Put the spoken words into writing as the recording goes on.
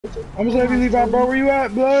I'm just letting you leave out, bro. Where you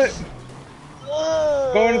at, blood?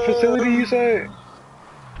 Go in the facility, you said?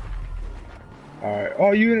 Alright.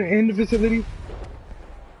 Oh, you in the facility?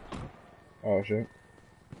 Oh, shit.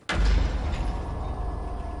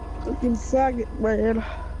 Fucking faggot, man.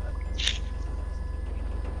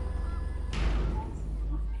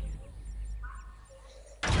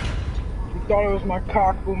 You thought it was my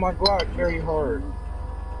cock with my Glock very hard.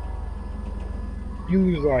 You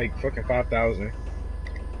lose like fucking 5,000.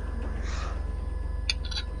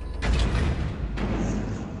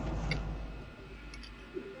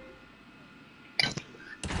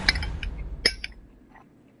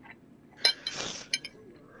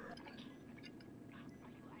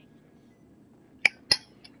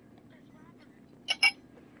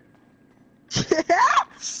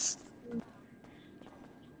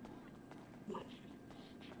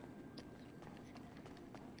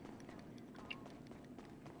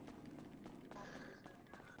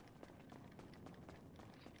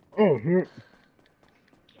 Mm-hmm.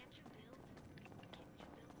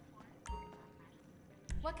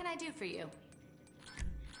 What can I do for you?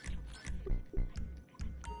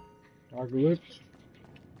 Apocalypse.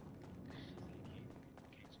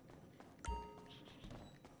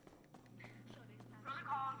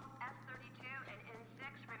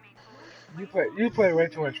 You play way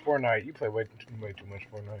too much Fortnite. You play way too much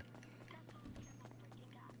Fortnite.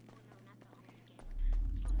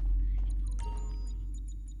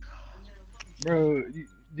 Bro,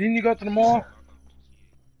 didn't you go to the mall?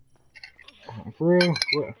 For real?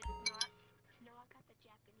 What?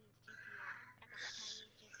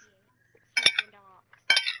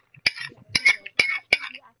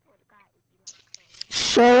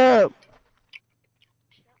 Shut up.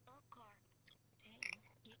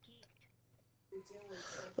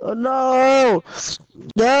 Oh no!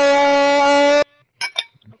 No!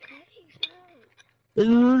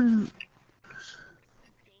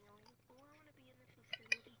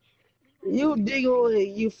 You dingle,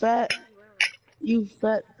 you fat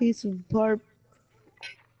piece of barb.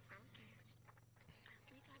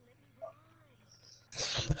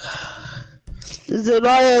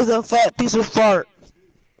 Zanaya is a fat piece of fart.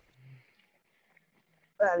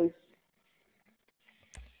 Fatty.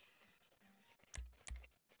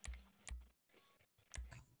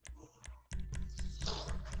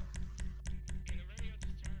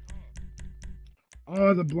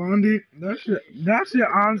 Oh, the blondie? That shit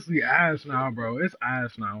honestly ass now, bro. It's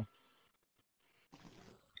ass now.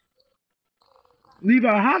 Levi,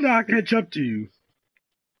 how did I catch up to you?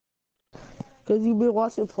 Cause you been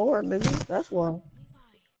watching porn, nigga. That's why.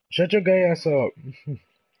 Shut your gay ass up.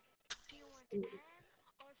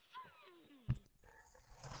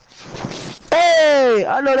 Hey,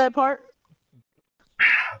 I know that part.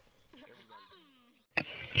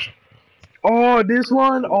 Oh, this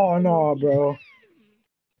one? Oh, no, bro.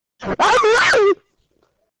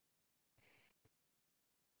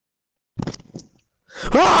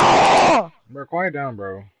 Ah! Bro, quiet down,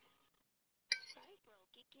 bro.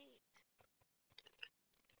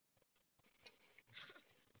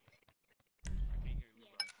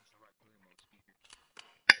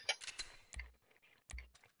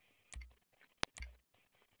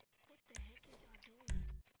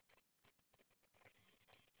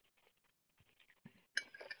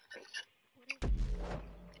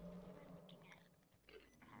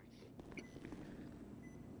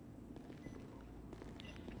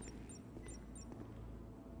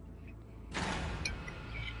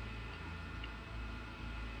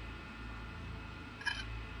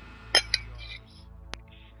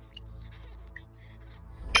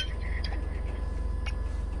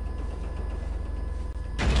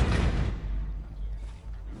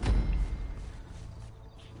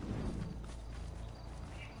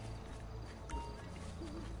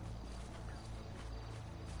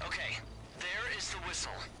 Okay, there is the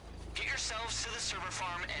whistle. Get yourselves to the server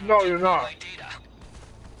farm and No, get you're me not. my data.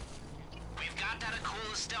 We've got that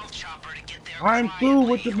cool stealth chopper to get there I'm through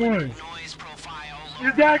with the quietly. one. Noise profile,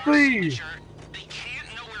 Exactly. they can't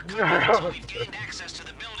know we're coming until we've gained access to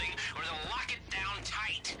the building, or they'll lock it down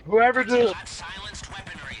tight. Whoever just... Got silenced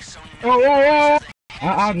weaponry, so Oh, oh, oh.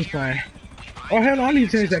 I'll just play. Oh, hell no, I need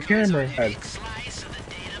to change that camera. slice of the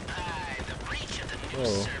data pie, the breach of the new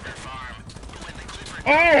Oh. server farm. When the Clipper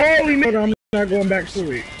Oh, holy man. I'm not going back to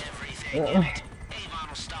it. everything in it. Avon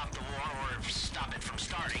will stop the war or stop it from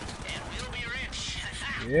starting, and we'll be rich.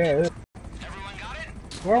 Yeah. Everyone got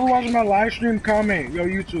it? Whoever watching my live stream, comment yo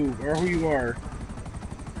YouTube or who you are.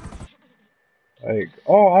 Like,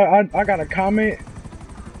 oh, I got a comment.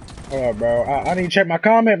 Hold up, bro. I need to check my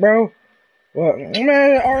comment, bro. What, man?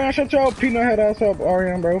 Ariane, shut your peanut head ass up,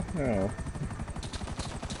 Ariane, bro. Oh.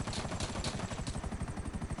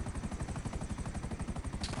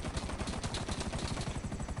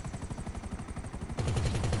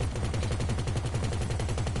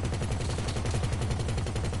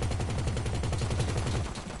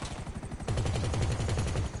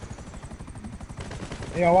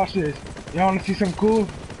 Hey, y'all watch this. Y'all wanna see something cool?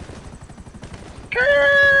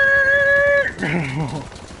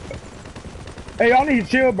 Hey, y'all need to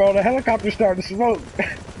chill, bro. The helicopter's starting to smoke.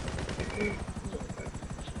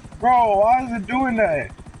 Bro, why is it doing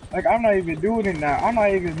that? Like, I'm not even doing it now. I'm not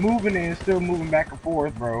even moving it and still moving back and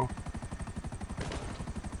forth, bro.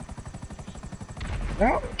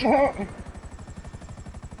 No.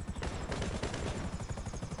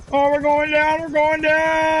 Oh, we're going down. We're going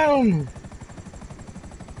down.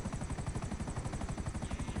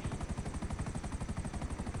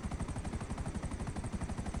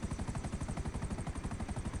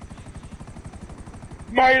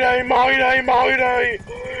 Mayday, mayday, mayday.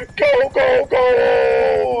 Go, go,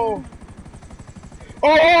 go.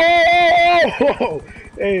 Oh!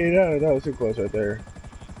 Hey, that was too close right there.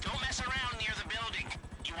 Don't mess around near the building.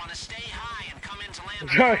 You want to stay high and come in to land on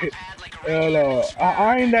the Right. helipad like a Hell regular no. news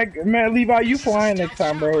I bird. ain't that man, Levi, you This is a flying next stealth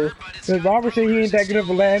time, bro. chopper, but it's Cause got Robert said he rotors ain't that that good of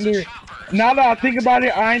a still is a lander. chopper, so Now that I you're think not about it,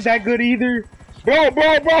 taking I eyes ain't that off. good either. Bro,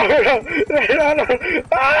 bro, bro.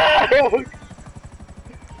 Oh!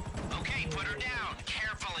 Okay, put her down,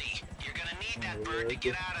 carefully. You're gonna need that bird to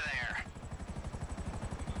get out of there.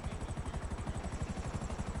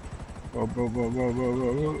 Bro, bro, bro, bro, bro,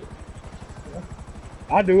 bro, bro.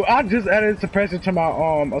 I do. I just added suppressor to my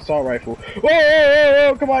assault rifle. Whoa, whoa, whoa,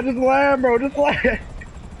 whoa. Come on, just land, bro. Just land.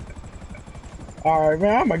 Alright,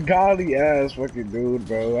 man, I'm a godly ass fucking dude,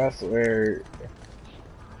 bro. I swear.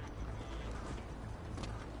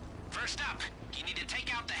 First up, you need to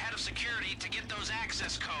take out the head of security to get those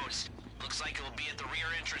access codes. Looks like it'll be at the rear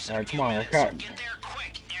entrance in a Alright, come few on. minutes, so get there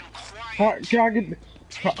quick and quiet. Can I get?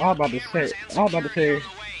 Take I was out about to say. cameras and I was about to security on say.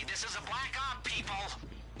 the way. This is a black op, people.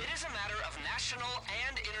 It is a matter of national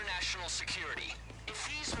and international security. If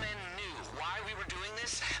these men knew why we were doing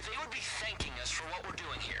this, they would be thanking us for what we're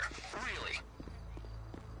doing here. Really.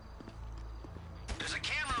 There's a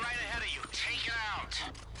camera right ahead of you. Take it out.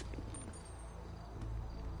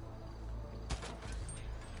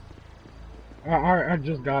 I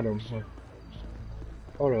just got him.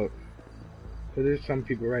 Hold up. So there's some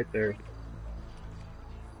people right there.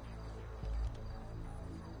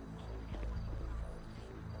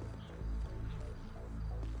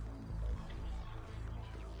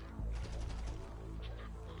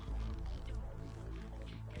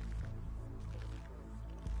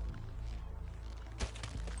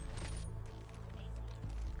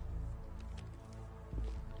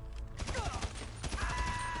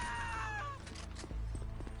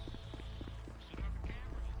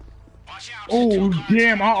 Watch out. Two Oh guards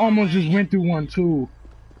damn! I heading your almost just way. went through one too.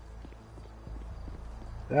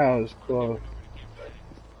 That was close.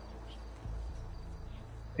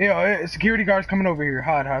 Yeah, security guards coming over here.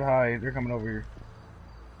 Hide, hide, hide. They're coming over here.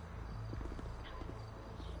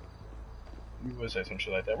 You would say some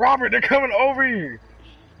shit like that. Robert, they're coming over here.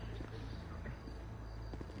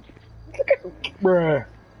 Bruh.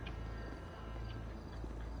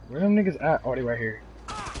 Where them niggas at? Oh, they right here.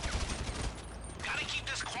 Gotta keep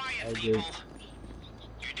this quiet, Oh, people. good.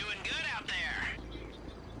 You're doing good out there.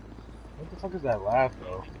 What the fuck is that laugh,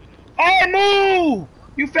 though? Oh, move!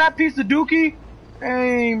 You fat piece of dookie!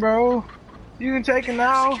 Dang, bro. You can take The it head of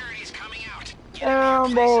now? security's coming out. Get into your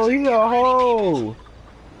Damn, bro. places and He get a ready, people.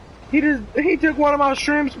 hoe. He took one of my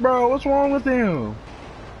shrimps, bro. What's wrong with him?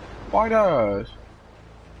 White eyes.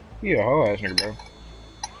 He a hoe ass nigga, bro.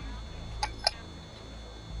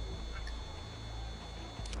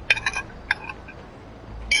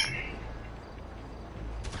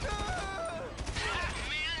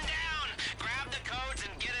 Man down! Grab the codes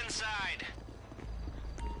and get inside.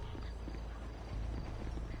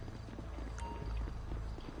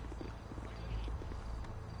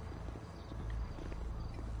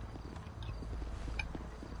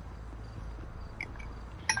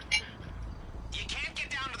 You can't get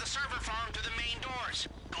down to the server farm through the main doors.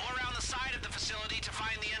 Go around the side of the facility to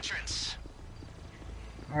find the entrance.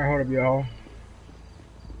 Alright, hold up, y'all.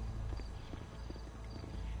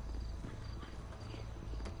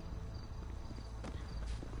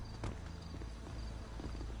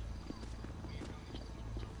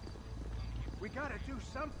 We gotta do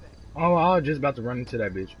something. Oh, I was just about to run into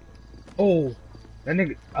that bitch. Oh, that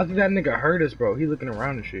nigga. I think that nigga heard us, bro. He looking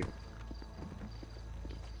around and shit.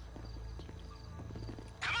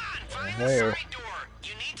 Come on, find the Hell. side door.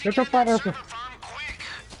 You need to Get get your in that father. server farm quick.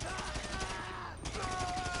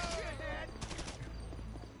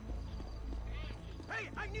 Hey,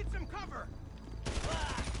 I need some cover.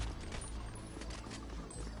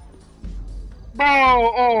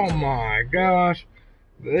 Bro, oh my gosh.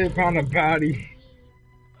 They found a body.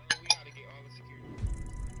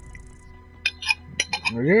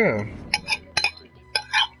 Yeah.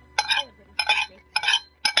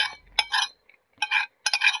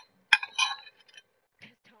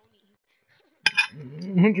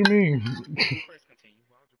 What you mean? You press continue.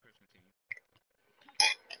 Why would you press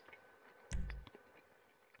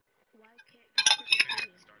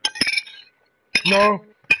continue? No,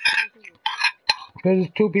 because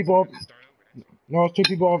it's two people. Start over. That's all. No, it's two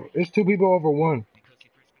people. It's two people over one. Because you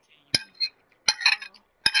press continue.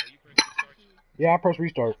 So you press restart. Yeah, I press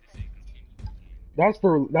restart. It say continue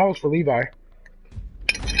again. That was for Levi.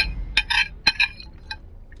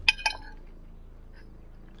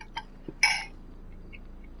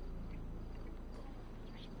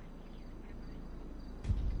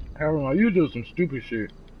 Hell no, you do some stupid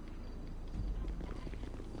shit.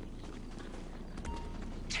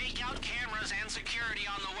 Take out cameras and security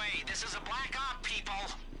on the way. This is a black op, people.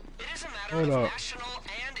 It is a matter Hold of up. national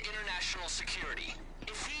and international security.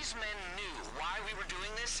 If these men knew why we were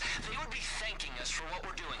doing this, they would be thanking us for what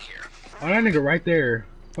we're doing here. Oh, that nigga right there.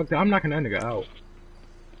 Fuck that, I'm knocking that nigga out.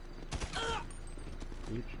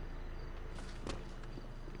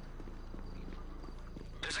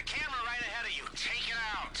 There's a camera right ahead of you. Take it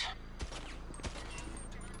out.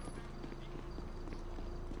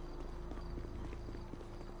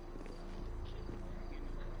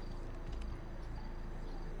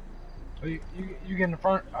 Oh, you get in the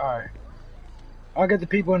front? Alright. I'll get the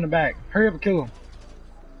people in the back. Hurry up and kill them.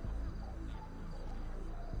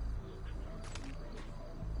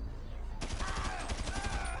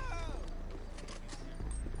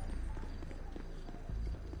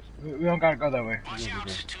 We don't gotta go that way. Watch out.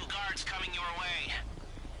 Two guards coming your way.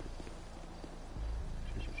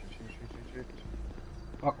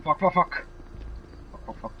 Fuck, fuck, fuck, fuck. Fuck,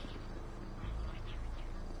 fuck, fuck.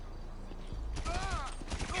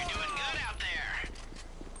 You're doing good out there.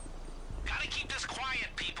 Gotta keep this quiet,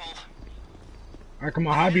 people. Alright, come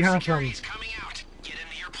on, hide behind something. Security's coming out. Get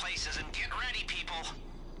into your places and get ready, people.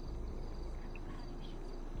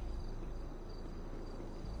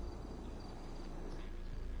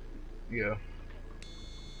 Yeah.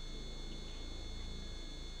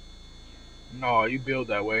 No, you build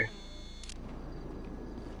that way.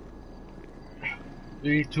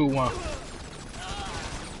 3, 2, 1. Man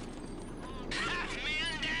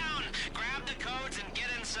down. Grab the codes and get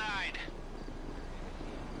inside.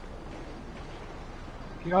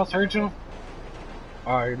 You all search him?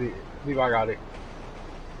 Alright, Levi got it.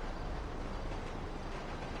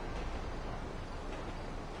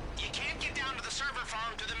 You can't get down to the server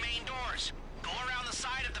farm through the main doors. Go around the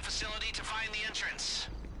side of the facility to find the entrance.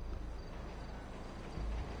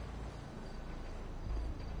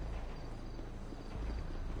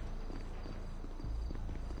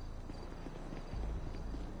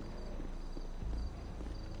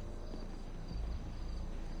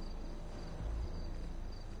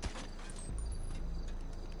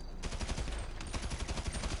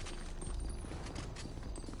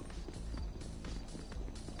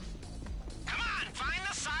 Come on, find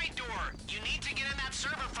the side door. You need to get in that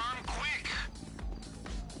server farm quick.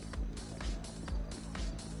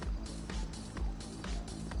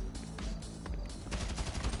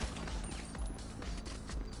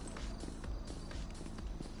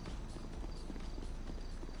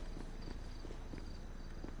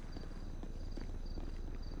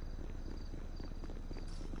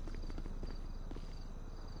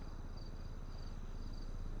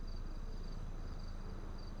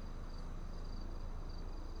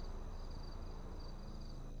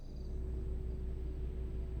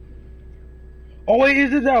 Oh wait,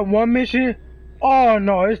 is it that one mission? Oh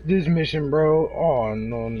no, it's this mission, bro. Oh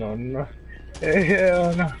no, no, no.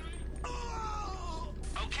 Hell no.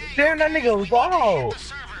 Okay. Damn, that nigga was Hit loud. the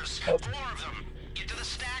servers. 4 of them. Get to the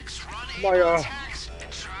stacks, run My, able attacks,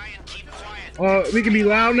 and try and keep quiet. We can be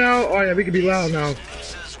loud now? Oh yeah, we can be loud now.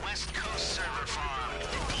 This is West Coast server farm.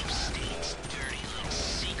 The deep state's dirty little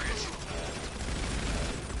secret.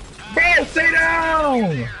 Bro, stay down!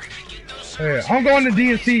 Get those Hey, servers I'm going to as quick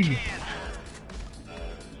as you DNC. can.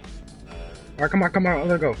 Alright, come on,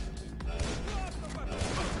 let's go.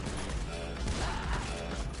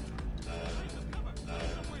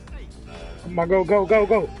 Come on, go, go, go,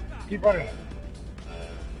 go. Keep running.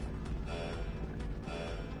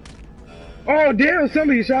 Oh damn,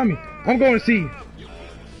 somebody shot me. I'm going to see.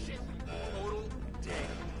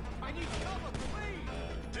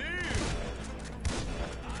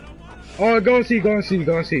 Oh, go and see, go and see,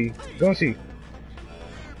 go and see, go and see.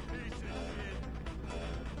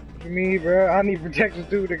 Me, bro, I need protection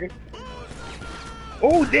too, nigga.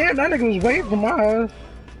 Oh damn, that nigga was waiting for my ass.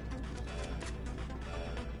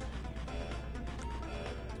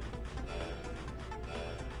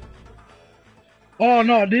 Oh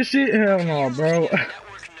no, this shit, hell no, bro. Network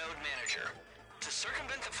node manager. To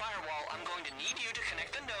circumvent the firewall, I'm going to need you to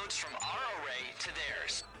connect the nodes from our array to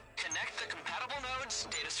theirs. Connect the compatible nodes,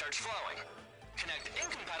 data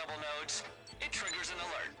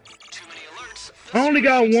I only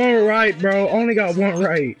got one right, bro. Only got one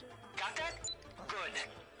right. Got that? Good.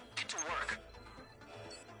 Get to work.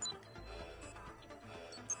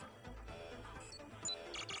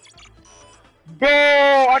 Bro,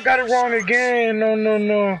 I got it wrong again. No, no,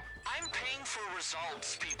 no. I'm paying for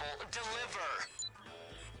results, people. Deliver.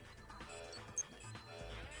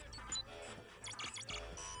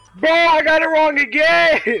 Bro, I got it wrong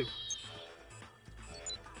again.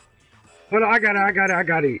 But I got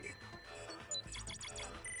it.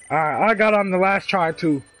 Alright, I got it on the last try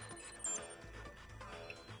too.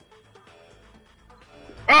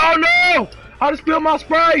 Oh no! I just spilled my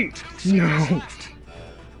Sprite! No.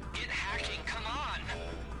 Get hacking, come on.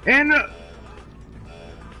 And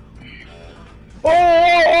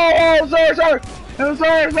oh, sorry. I'm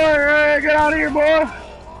sorry. Hey, get out of here, boy.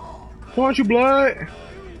 Want you blood?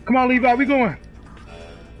 Come on, Levi, we going.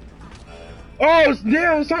 Oh,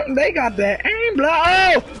 damn, something, they got that aim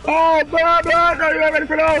blood. Oh, blood. Are you ready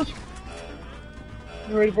for those?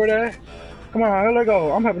 You ready for that? Come on, let's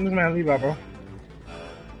go. I'm helping this man Levi, bro.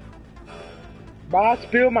 But I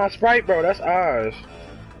spilled my Sprite, bro. That's ours.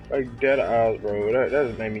 Like, dead ours, bro. That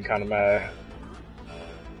just made me kind of mad.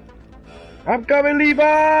 I'm coming,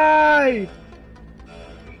 Levi!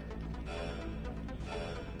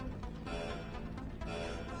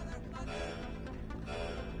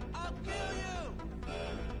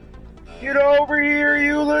 Get over here,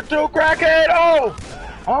 you little crackhead! Oh!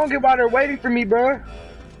 I don't get why they're waiting for me, bro.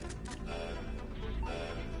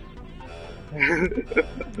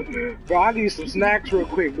 Bro, I need some snacks real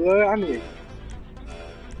quick, blood. I need.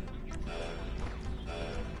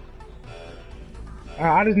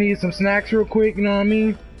 I just need some snacks real quick, you know what I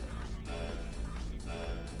mean?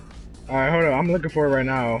 Alright, hold on. I'm looking for it right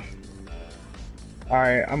now.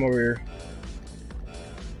 Alright, I'm over here.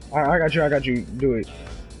 Alright, I got you. Do it.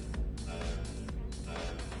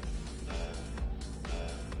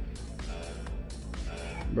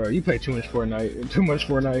 Bro, you play too much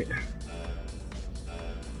Fortnite.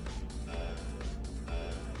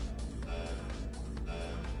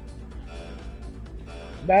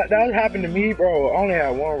 That happened to me, bro. I only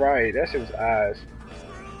had one right. That shit was ass.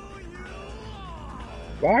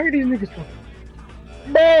 Why are these niggas bro?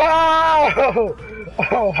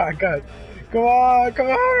 Oh my god. Come on,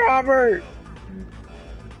 Robert.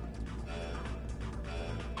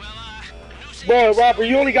 Bro, Robert,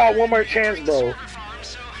 you only got one more chance, bro.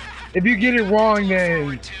 If you get it wrong,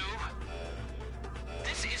 then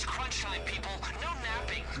This is crunch time, people. No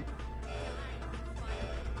napping.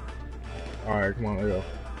 alright, come on, let's go.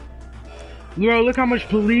 Bro, look how much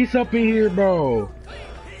police up in here, bro.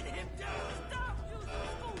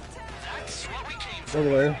 That's what we came for. Over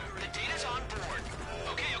there. The data's on board.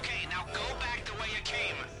 Okay, now go back the way you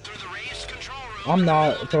came. Through the raised control room. I'm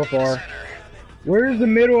not so far. Where's the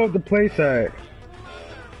middle of the place at?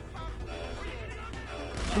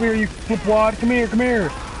 Come here, you flipwad. Come here.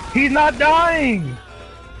 He's not dying.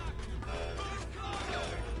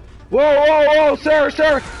 Whoa, sir!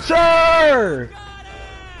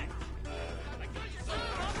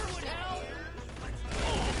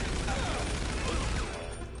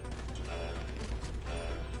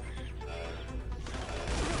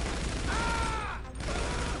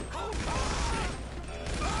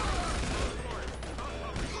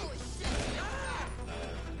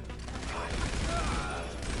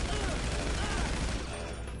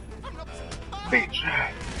 Bitch.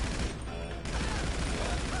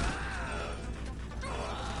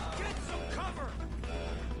 Get some cover!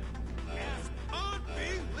 It's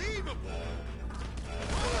unbelievable!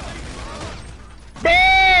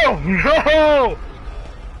 No!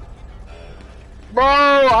 Bro,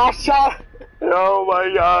 I shot. Oh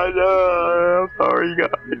my god, I'm sorry,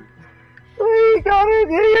 guys.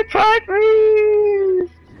 He attacked me!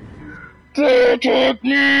 They attacked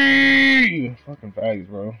me! Fucking fags,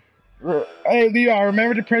 bro. Hey, Leo,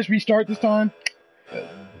 remember to press restart this time?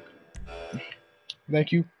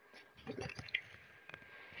 Thank you.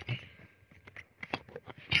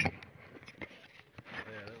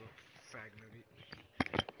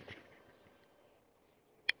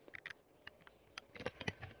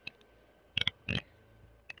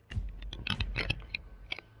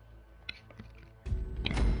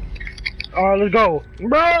 Alright, let's go.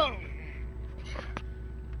 Bro!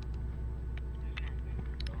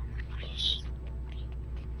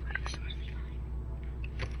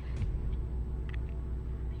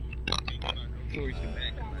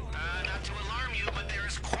 Not to alarm you, but there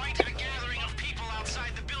is quite a gathering of people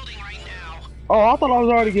outside the building right now. Oh, I thought I was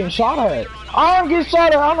already getting shot at. I'm getting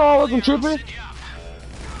shot at. I know I wasn't tripping.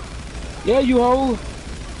 Yeah, you hoe.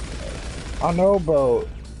 I know, bro.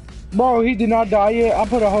 Bro, he did not die yet. I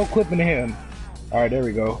put a whole clip into him. Alright, there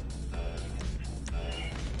we go.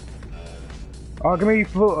 Oh, give me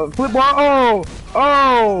flip ball. Oh!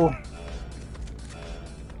 Oh!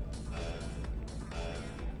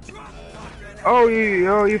 Oh,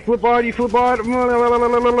 you flip on, you flip on.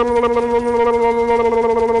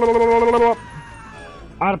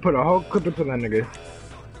 I'd put a whole clip into that nigga.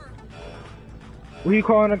 What you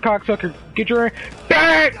calling a cocksucker? Get your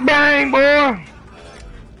bang, bang, boy!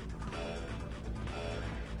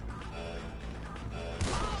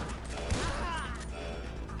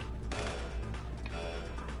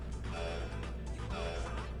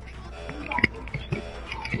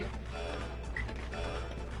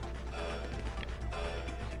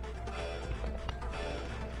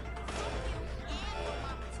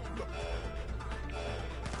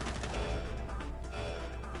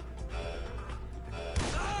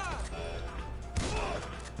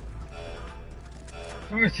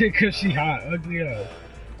 I say cause she hot, ugly ass.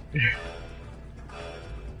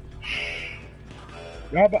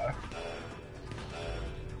 Y'all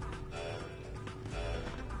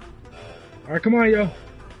alright, come on, yo.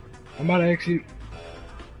 I'm about to exit.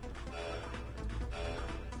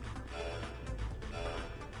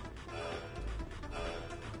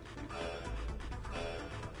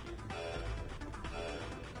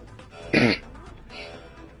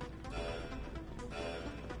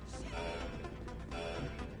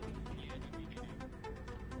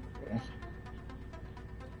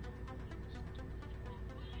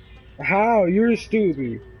 How? You're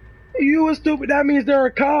stupid. You were stupid. That means they're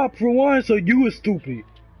a cop for one, so you were stupid.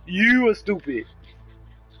 You were stupid.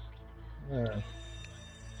 You're out.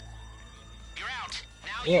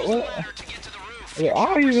 Now use the ladder to get to the roof. Yeah, I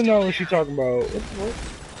don't even know what she's talking about.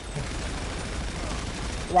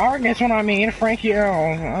 Robert, that's what I mean. Frankie L.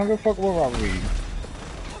 I don't give a fuck what Robert means.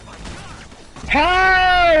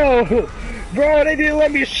 How? Bro, they didn't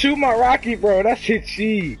let me shoot my rocket, bro. That shit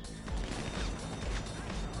cheap.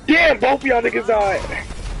 Damn, both of y'all niggas died.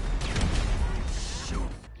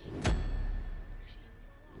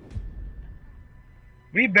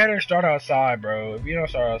 We better start outside, bro. If you don't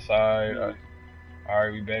start outside,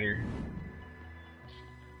 alright, we better.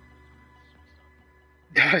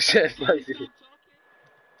 That shit's crazy.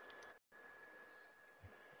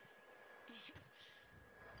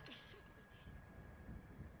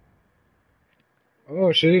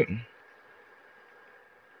 Oh shit.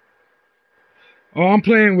 Oh, I'm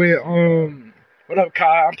playing with what up,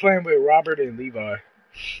 Kai? I'm playing with Robert and Levi.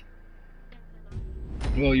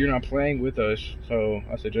 Well, you're not playing with us, so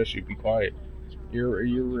I suggest you be quiet. You're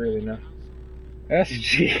really not. That's a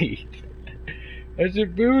cheat. That's your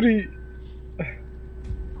booty.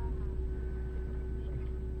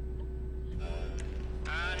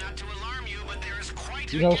 Not to alarm you, but there is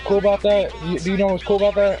quite. You know what's cool about that? Do you know what's cool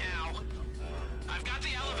about that? I've got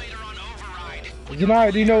the elevator on override.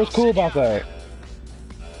 Do you know what's cool about that?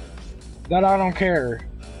 That I don't care.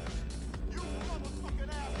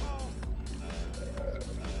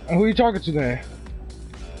 Who you talking to then?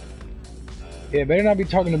 Yeah, better not be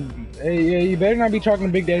talking to. Hey, yeah, you better not be talking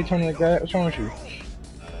to Big Daddy Tony like that. What's wrong with you?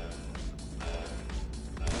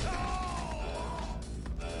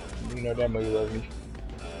 You know damn well you love me.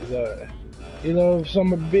 You love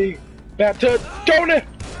some big bathtub. Tony!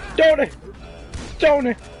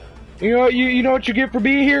 You know what you get for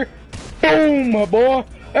being here? Boom, my boy.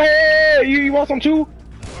 Hey, you want some too?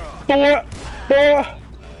 Boy.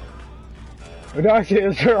 That's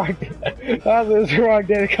it, right there. That's it, right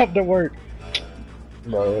there. Come to work.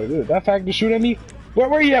 Bro, dude, that fact to shoot at me?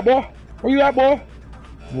 Where you at, boy? Where you at,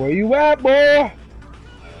 boy?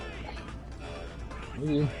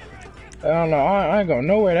 I don't know. I ain't going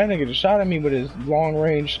nowhere. That nigga just shot at me with his long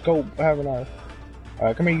range scope. Having a.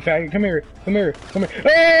 Come here, you faggot. Come here.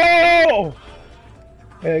 Oh!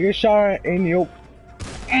 Yeah, get shot in the open.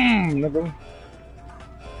 Nigga.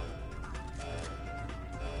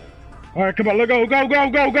 Alright, come on, let's go.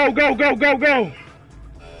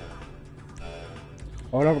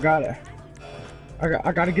 Oh, I forgot it.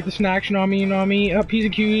 I gotta get the snacks, you know what I mean? P's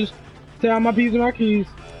and Q's. Stay on my P's and my Q's.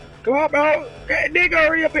 Come on, bro. Hey, nigga,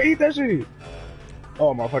 hurry up and eat that shit.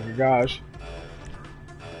 Oh my fucking gosh.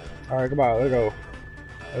 Alright, come on, let's go.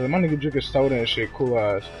 My nigga drinking soda and shit, cool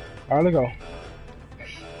ass. Alright, let's go.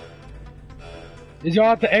 Is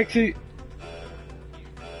y'all at the exit?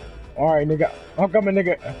 Alright, nigga. I'm coming,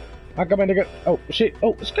 nigga. Oh, shit.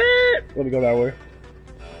 Oh, skirt. Let me go that way.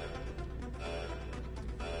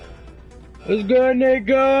 Let's go,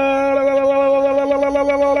 nigga.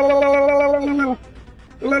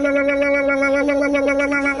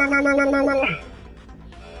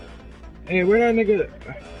 Hey, where that nigga?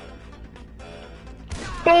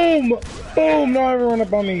 Boom! No, everyone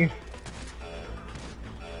up on me.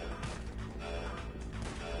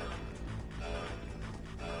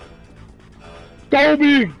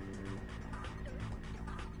 Kobe!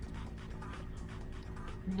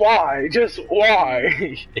 Why? Just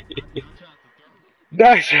why?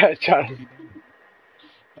 That's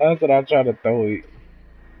what I'm trying to throw it.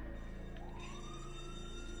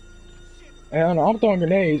 And I'm throwing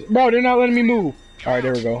grenades. Bro, they're not letting me move. Alright,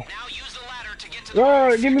 there we go. Now use the ladder to get to the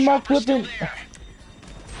roof. Give me my Chopper's still flipping. there.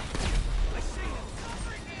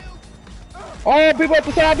 Oh, people at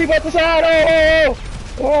the side, people at the side.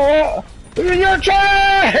 Oh. You're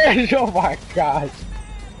trash. Oh my gosh.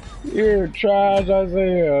 You're trash,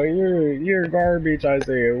 Isaiah. You're garbage,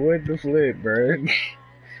 Isaiah. What the flip, bro?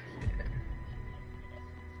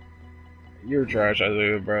 You're trash,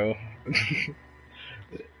 Isaiah, bro.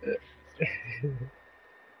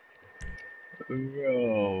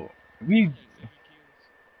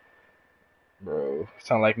 Bro,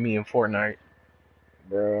 sound like me in Fortnite.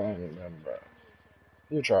 Bro, I don't remember.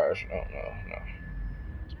 You're trash. No.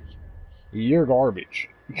 You're garbage.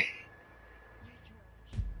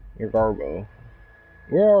 You're garbo.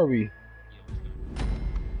 Where are we?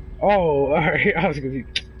 Oh, alright. I was gonna be.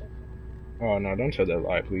 Oh no, don't tell that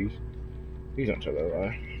lie, please. Please don't tell that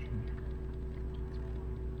lie.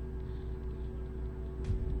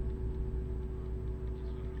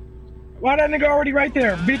 Why that nigga already right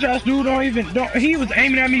there? Bitch ass dude he was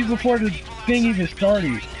aiming at me before the thing even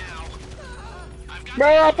started. Bro,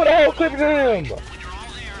 I put a whole clip in him.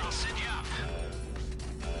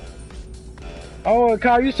 Oh,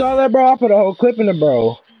 Kyle, you saw that, bro? I put a whole clip in him,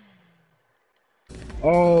 bro.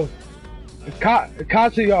 Oh,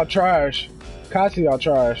 Kasi, y'all trash. Kasi, y'all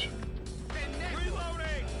trash.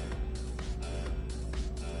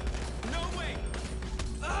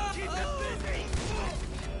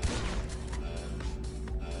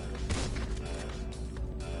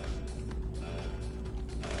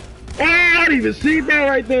 I didn't even see bro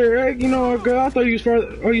right there. Right? You know, girl, I thought you was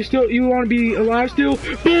further. Oh, you want to be alive still?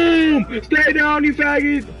 Boom! Stay down, you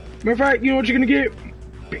faggot. Matter of fact, you know what you're gonna get?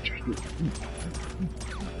 Bitch.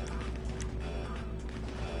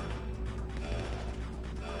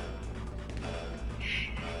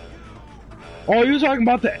 Oh, you talking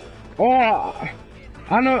about that? Oh,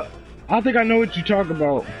 I know. I think I know what you're talking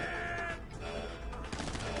about.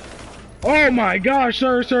 Oh my gosh,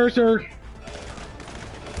 sir.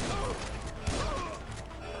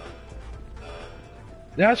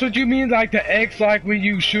 That's what you mean, like the X, like when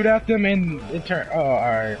you shoot at them and it turn. Oh,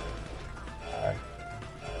 alright.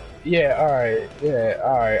 Yeah, alright. Yeah,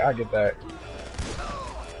 alright. I get that.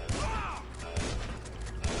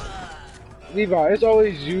 Levi, it's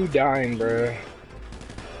always you dying, bruh.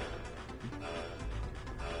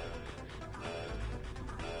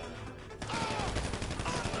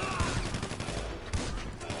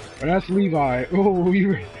 Oh, that's Levi. Oh,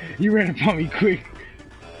 you ran upon me quick.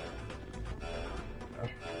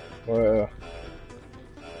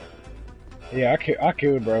 Yeah, I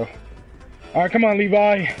killed, bro. All right, come on,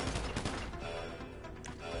 Levi.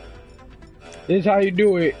 This is how you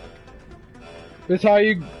do it. This is how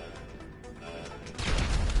you.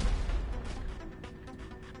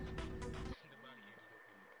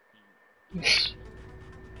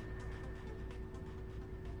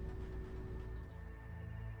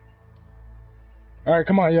 All right,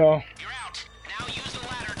 come on, y'all. You're out. Now use the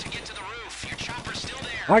ladder to get to the roof. Your chopper's still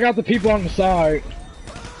there. I got the people on the side.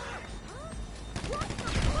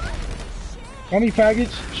 How many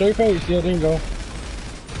faggots? Show your face. Yeah, there you go.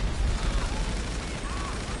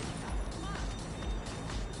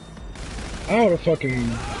 I would've fucking.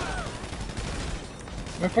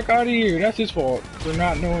 Man, fuck out of here. That's his fault for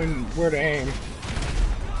not knowing where to aim.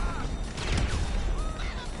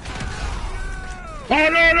 Oh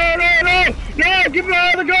no! No! Give me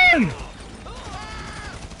out of the gun!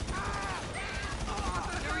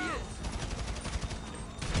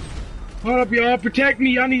 Hold up, y'all. Protect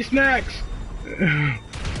me. I need snacks.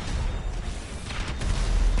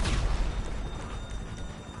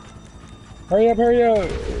 Hurry up.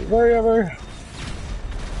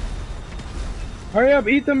 Hurry up,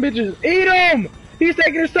 eat them bitches. Eat them! He's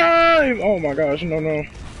taking his time! Oh my gosh, no.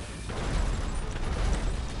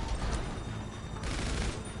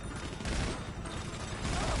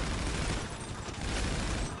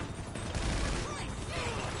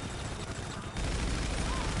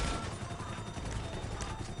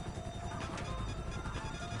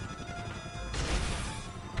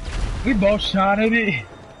 We both shot at it.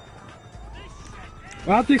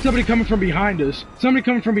 Well, I think somebody coming from behind us. I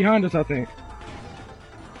think.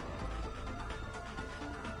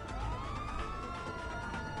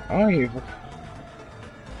 I don't even...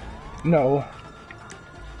 No.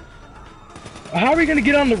 How are we gonna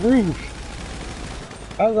get on the roof?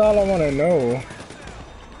 That's all I wanna know.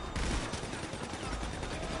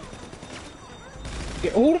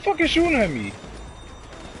 Yeah, who the fuck is shooting at me?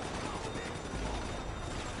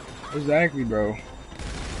 Exactly, bro.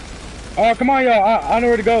 Oh, come on, y'all. I know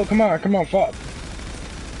where to go. Come on, fuck.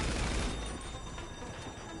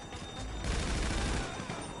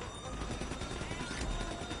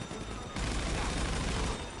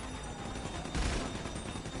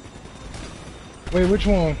 Wait, which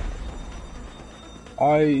one?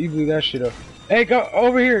 Oh, you blew that shit up. Hey, go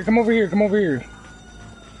over here. Come over here. Come over here.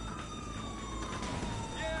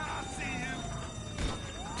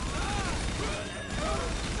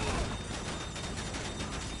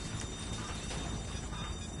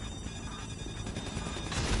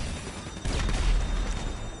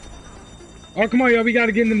 Oh, come on, y'all. We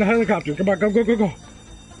gotta get in the helicopter. Come on, go.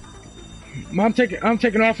 I'm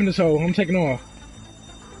taking off in this hole. I'm taking off.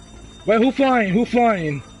 Wait, who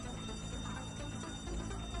flying?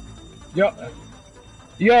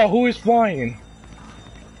 Yo, who is flying?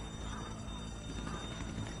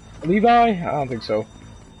 Levi? I don't think so.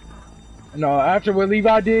 No, after what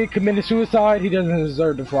Levi did, committed suicide, he doesn't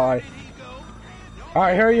deserve to fly.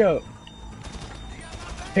 Alright, hurry up.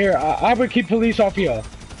 Here, I'm gonna keep police off y'all.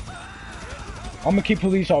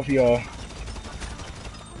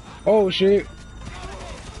 Oh, shit.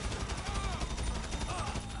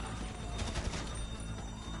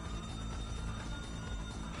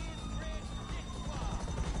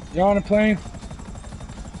 Y'all on a plane?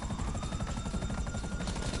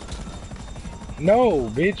 No,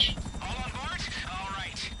 bitch. All on board? All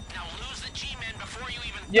right. Now lose the G-men before you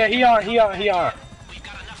even... Yeah, he on. We've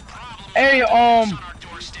got enough problems Hey, on our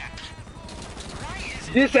doorstep.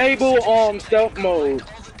 disable, stealth mode.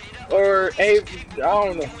 Or, I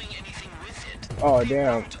don't know. Oh,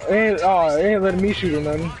 damn. It ain't letting me shoot or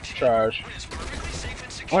nothing. Trash.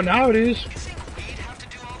 Oh, now it is. We'd have to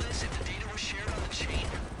do all this if the data was shared on the chain.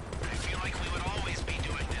 I feel like we would always be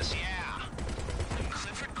doing this, yeah. When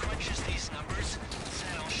Clifford crunches these numbers,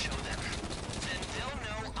 then I'll show them. Then they'll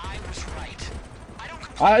know I was right.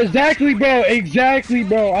 I don't Exactly,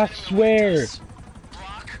 bro. I swear.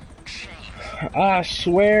 block chain. I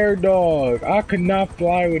swear, dog. I could not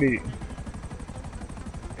fly with it.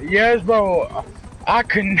 Yes, bro. I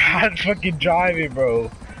could not fucking drive it, bro.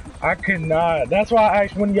 I could not. That's why I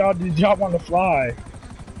asked one of y'all, did y'all want to fly?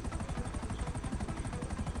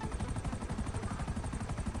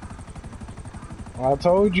 I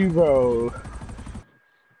told you, bro.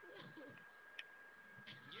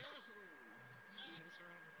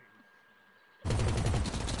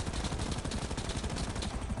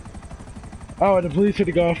 Oh, the police hit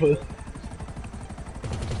the golf with.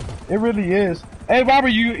 It really is. Hey, Robert,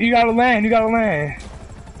 you gotta land. Looks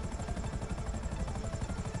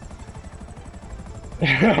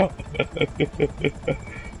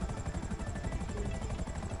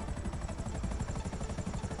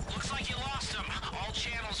like you lost them. All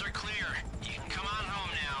channels are clear. You can come on home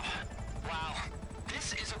now. Wow,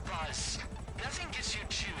 this is a buzz. Nothing gets you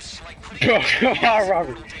juiced like putting Come on,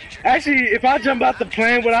 Robert. Actually, if I jump out the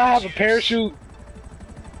plane, would I have a parachute?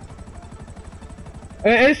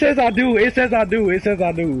 It says I do.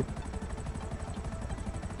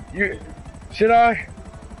 Should I?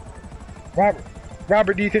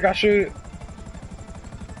 Robert, do you think I should?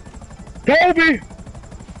 Toby!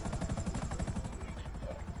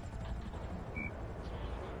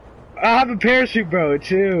 I have a parachute, bro.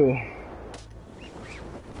 Chill.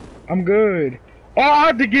 I'm good. Oh, I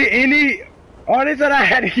have to get in it. Oh, they said I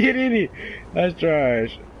had to get in it. That's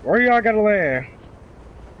trash. Where y'all gotta land?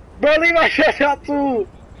 Bro, leave my shit out too.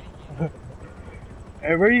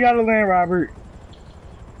 Hey, where you gotta land, Robert?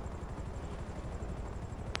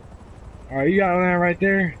 Alright, you gotta land right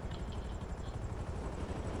there.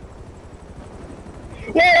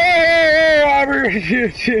 Whoa, Robert!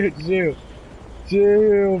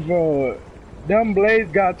 Chill, bro. Them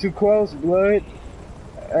blades got too close, blood.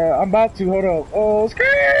 I'm about to, hold up. Oh,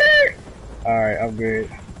 skirt! Alright, I'm good.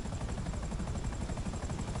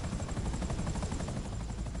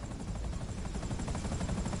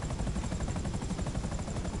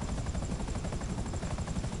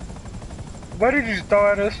 What did you just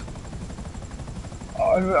throw at us?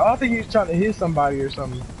 I think he was trying to hit somebody or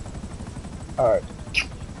something. Alright.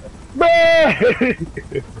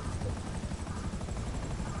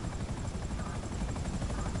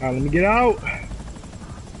 Alright, let me get out.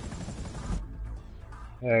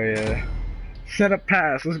 Oh yeah. Set up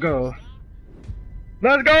pass, let's go.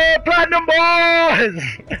 Let's go, platinum boys!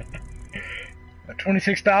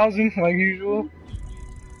 26,000 like usual.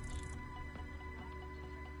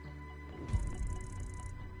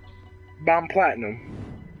 But I'm platinum.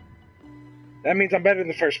 That means I'm better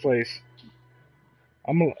than first place.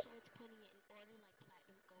 I'm a...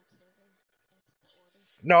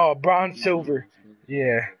 No, bronze, silver.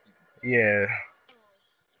 Yeah, yeah.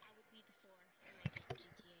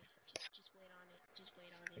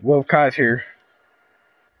 Well, Kai's here.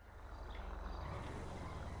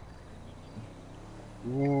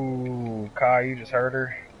 Ooh, Kai, you just heard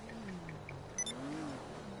her.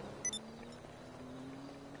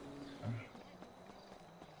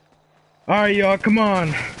 Alright, y'all, come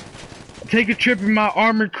on. Take a trip in my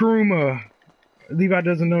armored Kuruma. Levi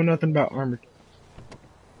doesn't know nothing about armored.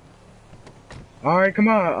 Alright, come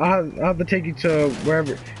on. I have to take you to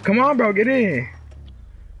wherever. Come on, bro, get in.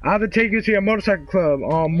 I have to take you to your motorcycle club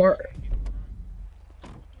on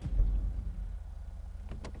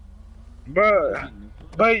Bro,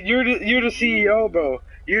 but you're the CEO, bro.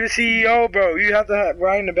 You're the CEO, bro. You have to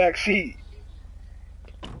ride in the back seat.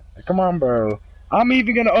 Come on, bro. I'm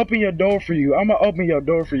even gonna open your door for you. I'm gonna open your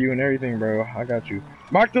door for you and everything, bro. I got you.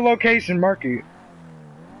 Mark the location. Mark it.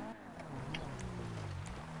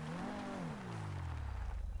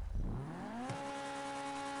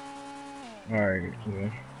 All right. Yeah.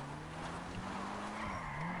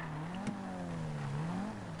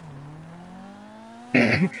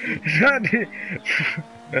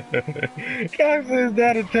 Cox says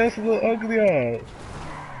that a Tesla ugly ass.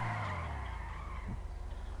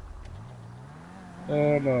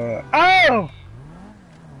 Oh no. Oh!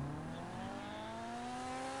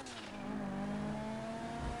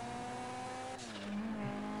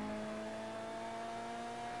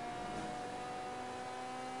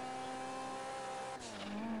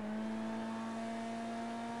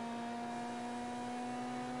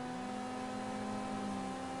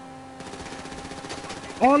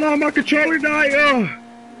 Oh no, my controller died. Oh,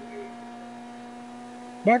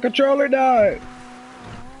 my controller died.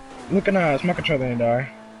 Looking eyes, my controller didn't die.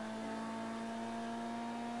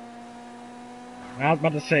 I was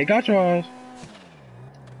about to say, got your eyes.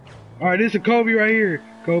 Alright, this is Kobe right here.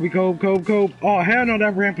 Kobe, Kobe, Kobe, Kobe. Oh, hell no,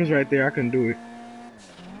 that ramp is right there. I couldn't do it.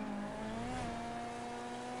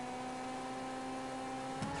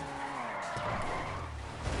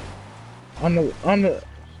 On the.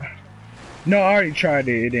 No, I already tried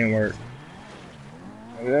it. It didn't work.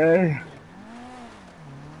 Okay.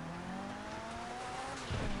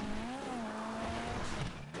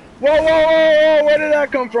 Whoa, whoa, whoa, whoa! Where did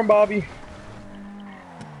that come from, Bobby?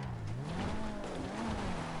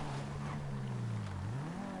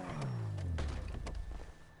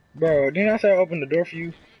 Bro, didn't I say I opened the door for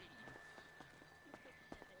you?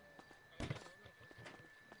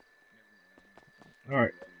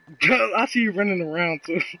 Alright. I see you running around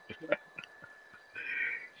too.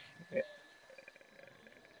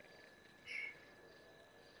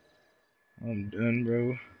 I'm done,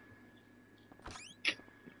 bro.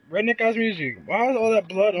 Redneck ass music. Why is all that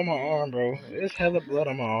blood on my arm, bro? There's hella blood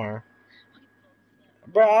on my arm.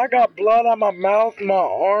 Bro, I got blood on my mouth, my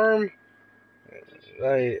arm.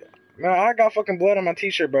 Like, man, I got fucking blood on my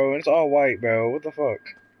t-shirt, bro. And it's all white, bro. What the fuck?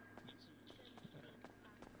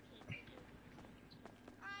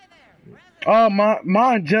 Oh,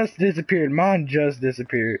 mine just disappeared. Mine just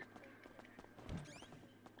disappeared.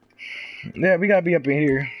 Yeah, we gotta be up in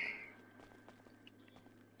here.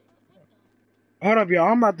 Hold up,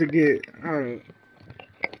 y'all. I'm about to get. Alright.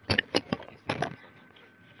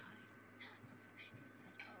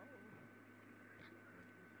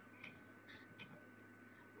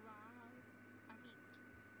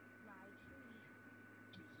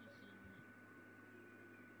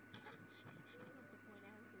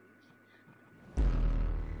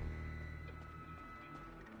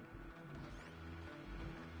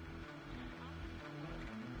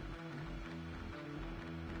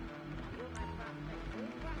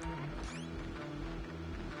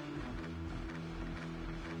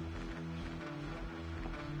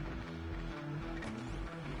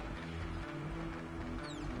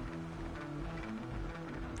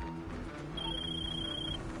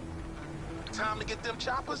 Time to get them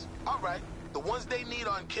choppers? All right. The ones they need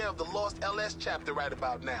are in care of the Lost LS chapter right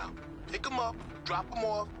about now. Pick them up, drop them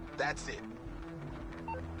off, that's it.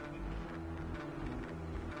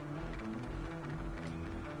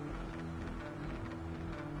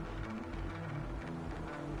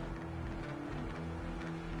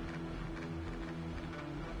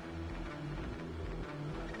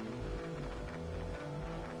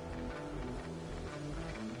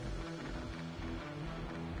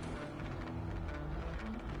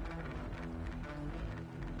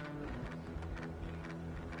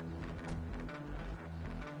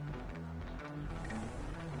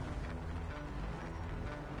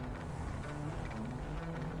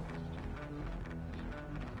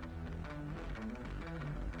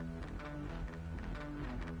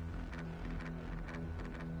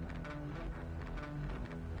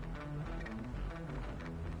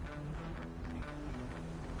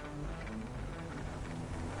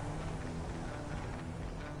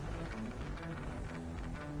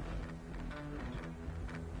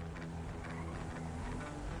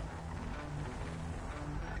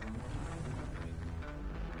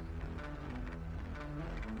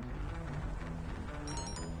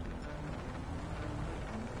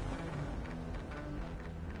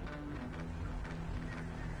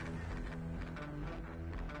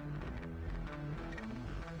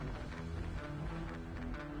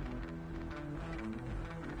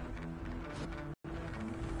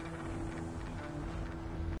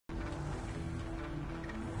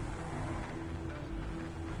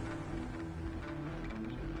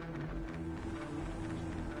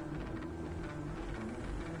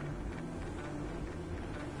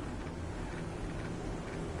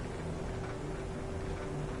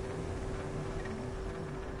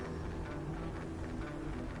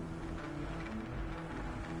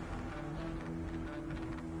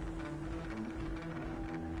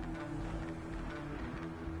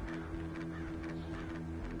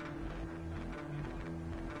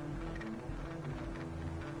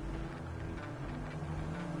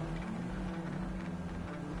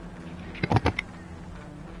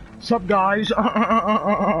 Sup, guys?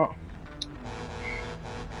 I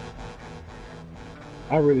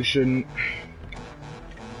really shouldn't.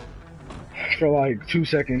 For like 2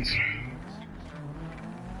 seconds.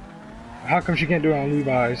 How come she can't do it on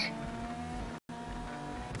Levi's?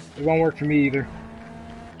 It won't work for me either.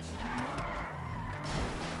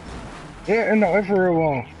 Yeah, no, it for real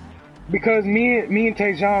won't. Because me and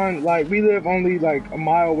Tayshawn, like, we live only like a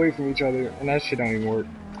mile away from each other, and that shit don't even work.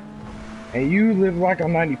 And you live like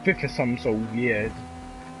on 95th or something, so yeah.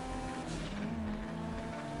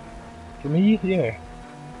 For me, yeah.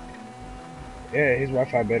 Yeah, his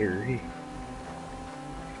Wi-Fi better.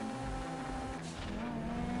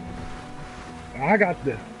 I got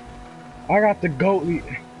the goat lead.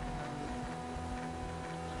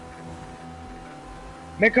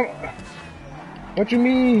 Man, come on. What you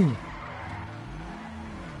mean?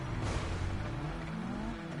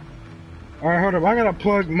 Alright, hold up. I gotta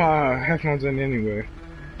plug my headphones in anyway.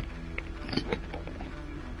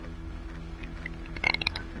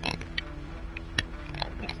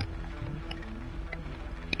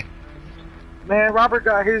 Man, Robert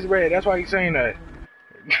got his red. That's why he's saying that.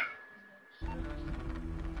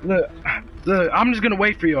 Look, I'm just gonna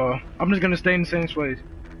wait for y'all. I'm just gonna stay in the same place.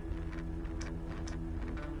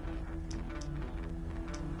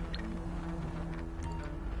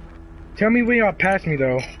 Tell me when y'all pass me,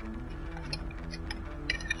 though.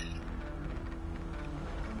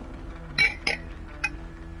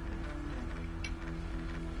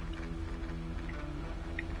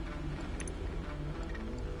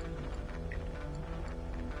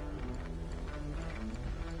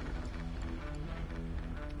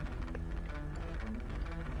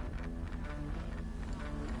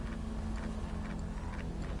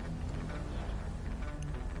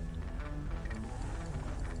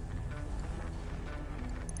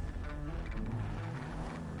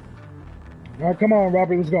 Alright, come on,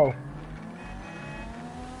 Robert, let's go.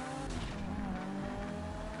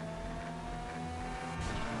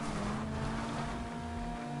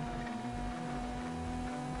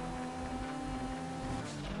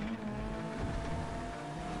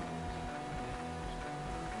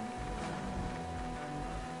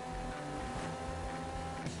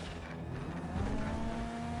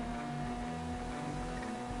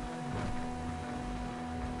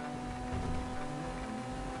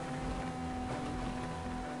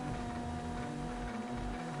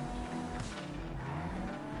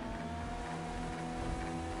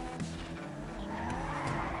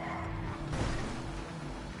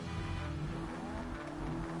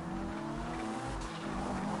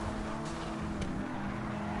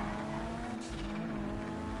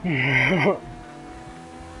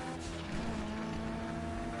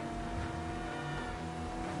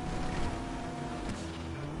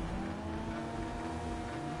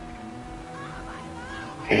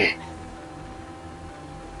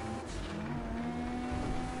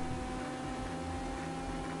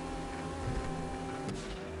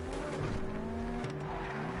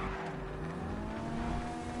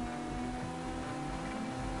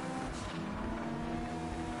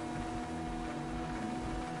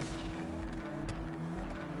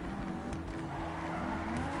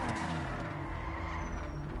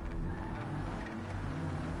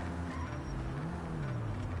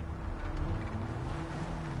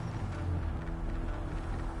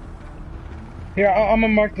 Here, I'm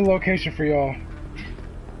gonna mark the location for y'all.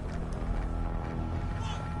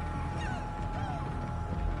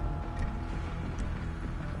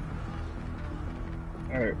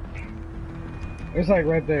 Alright. It's like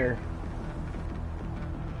right there.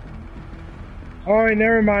 Alright,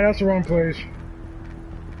 never mind, that's the wrong place.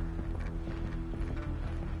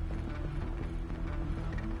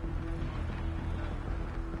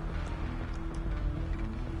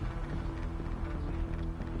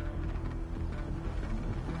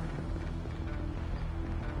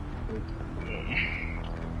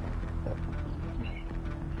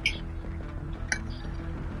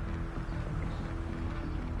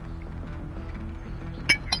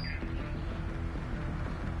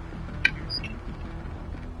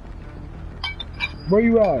 Where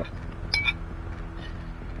you at?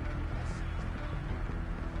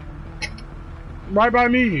 Right by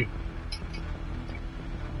me.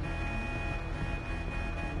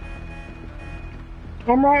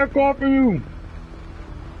 I'm right across from you.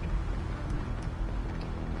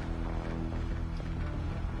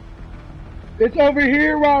 It's over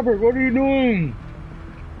here, Robert. What are you doing?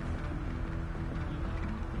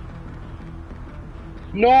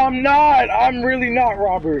 No, I'm not. I'm really not,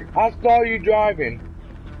 Robert. I saw you driving.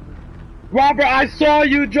 Robert, I saw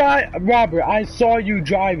you drive. Robert, I saw you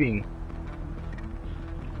driving.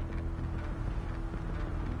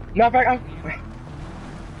 Matter of fact,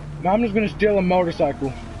 I'm just gonna steal a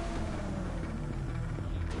motorcycle.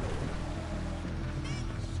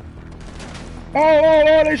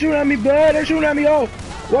 Oh, they're shooting at me, blood. They're shooting at me. Oh,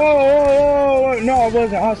 whoa. No, I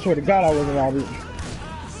wasn't. I swear to God, I wasn't, Robert.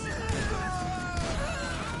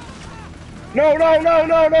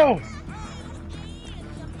 No.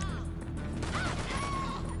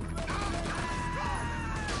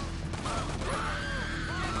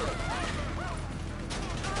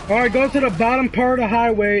 Alright, go to the bottom part of the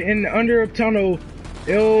highway and under a tunnel,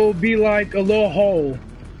 it'll be like a little hole.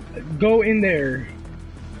 Go in there.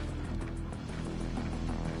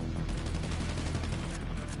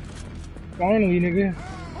 Finally, nigga.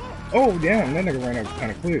 Oh, damn, that nigga ran up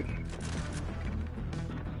kind of quick.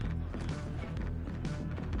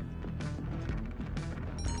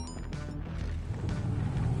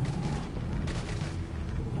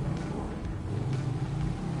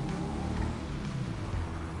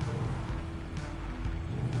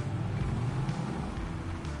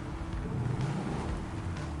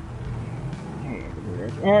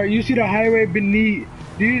 Alright, you see the highway beneath.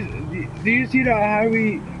 Do you see the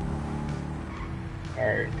highway?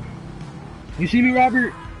 Alright. You see me,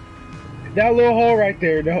 Robert? That little hole right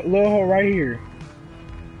there. The little hole right here.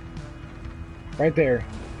 Right there.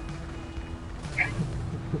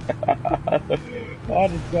 I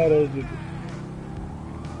just saw those.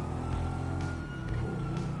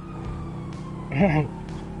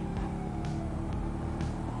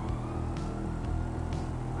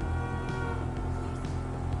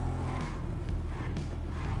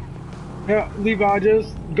 Yeah, Levi,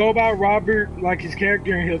 just go by Robert like his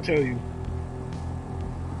character and he'll tell you.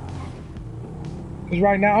 Cause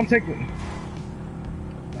right now I'm taking.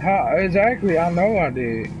 How exactly? I know I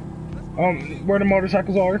did. Where the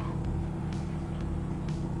motorcycles are?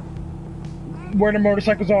 Where the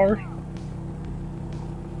motorcycles are?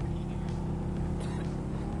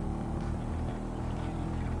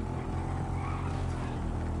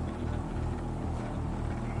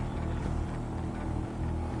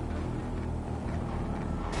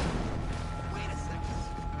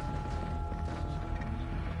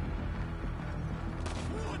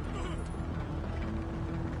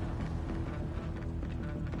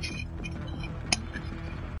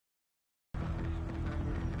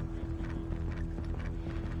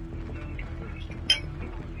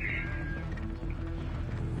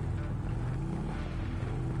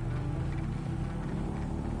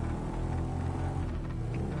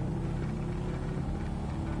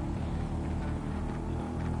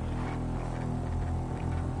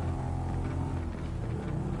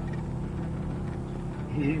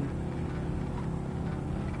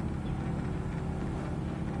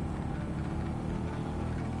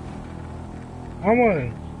 I'm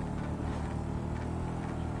on.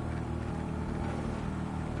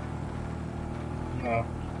 No.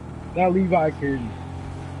 That Levi kid.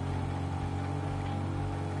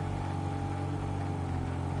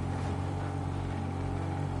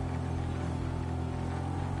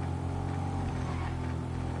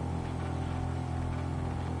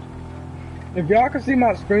 If y'all can see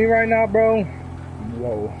my screen right now, bro.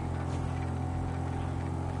 Whoa.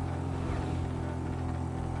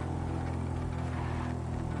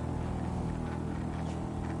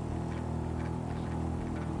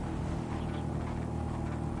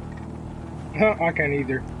 I can't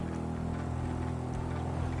either.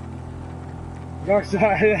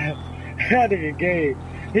 Darkside, that nigga gay.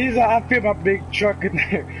 He's like, I fit my big truck in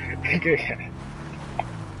there.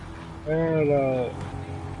 And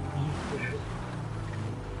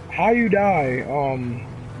how you die,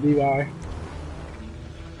 Levi?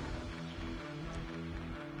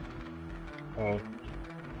 Oh.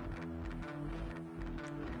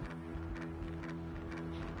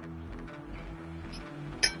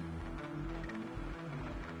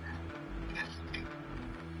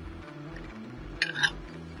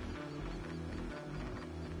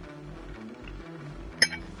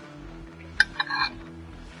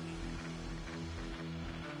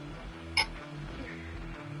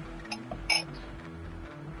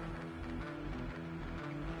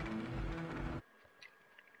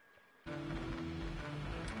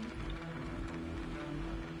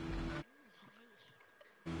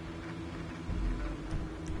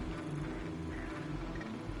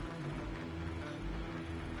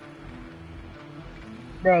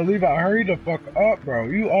 Bro, Levi, hurry the fuck up, bro.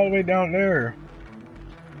 You all the way down there.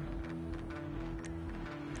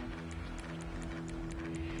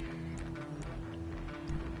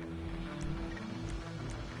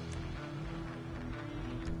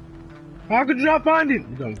 How could you not find it?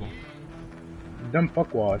 You dumb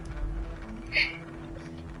fuckwad.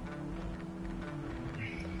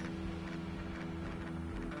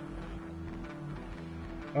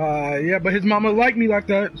 Yeah, but his mama like me like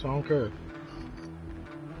that, so I don't care.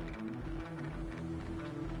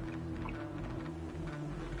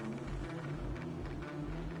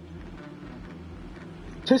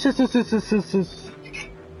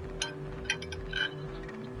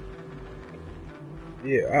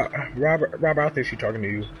 Yeah, Robert, I think she's talking to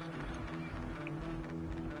you.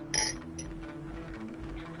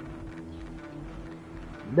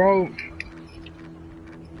 Bro,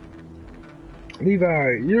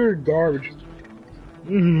 Levi, you're garbage.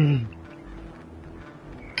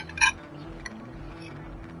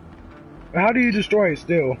 How do you destroy it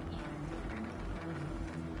still?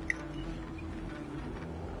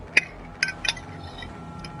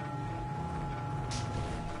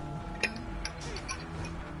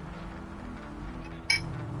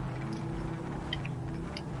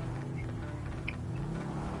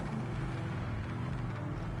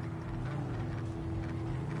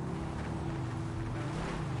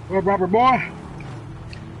 Well, Robert boy,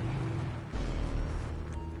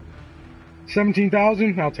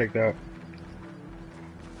 17,000. I'll take that.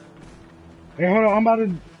 Hey, hold on, I'm about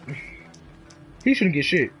to. He shouldn't get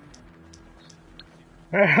shit.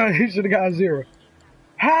 He should have got 0.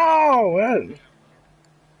 How?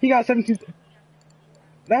 He got 17.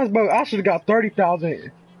 That's about. I should have got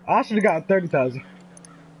 30,000. I should have got 30,000.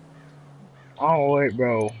 Oh wait,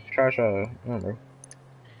 bro. Trash. I don't know.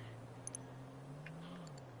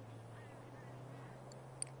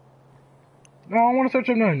 No, I don't want to search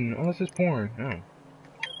up nothing unless it's porn. Yeah.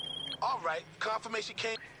 All right, confirmation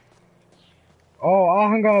came. Oh, I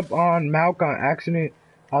hung up on Malk on accident.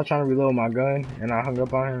 I was trying to reload my gun and I hung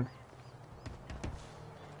up on him.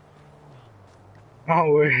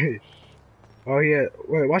 Oh wait. Oh yeah.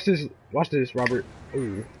 Wait. Watch this. Watch this, Robert.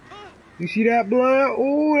 Ooh. You see that blood?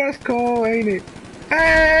 Ooh, that's cold, ain't it?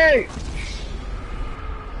 Hey!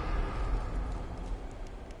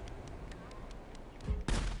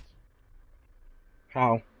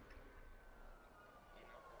 How?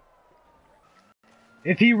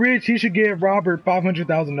 If he rich, he should give Robert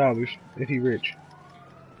 $500,000. If he rich.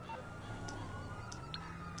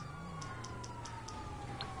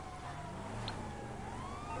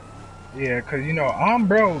 Yeah, cause you know I'm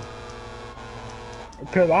broke.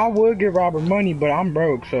 Cause I would give Robert money, but I'm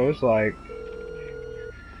broke, so it's like.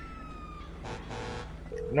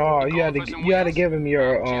 No, you had to give him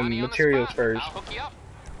your materials first. I'll hook you up.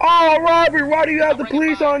 Oh, Robert, why do you have the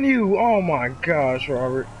police on you? Oh my gosh,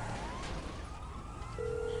 Robert.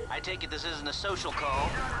 I take it this isn't a social call.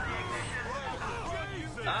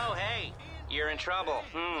 Oh, hey, you're in trouble.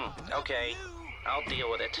 Okay, I'll deal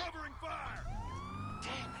with it. Covering fire.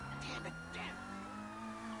 Damn it.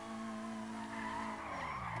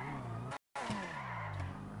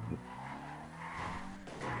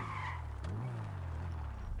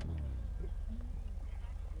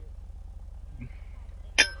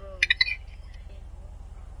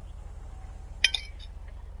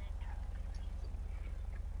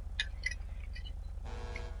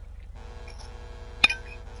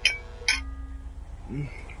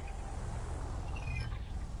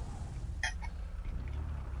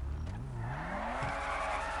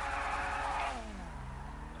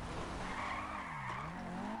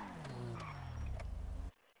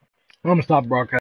 I'm gonna stop broadcasting.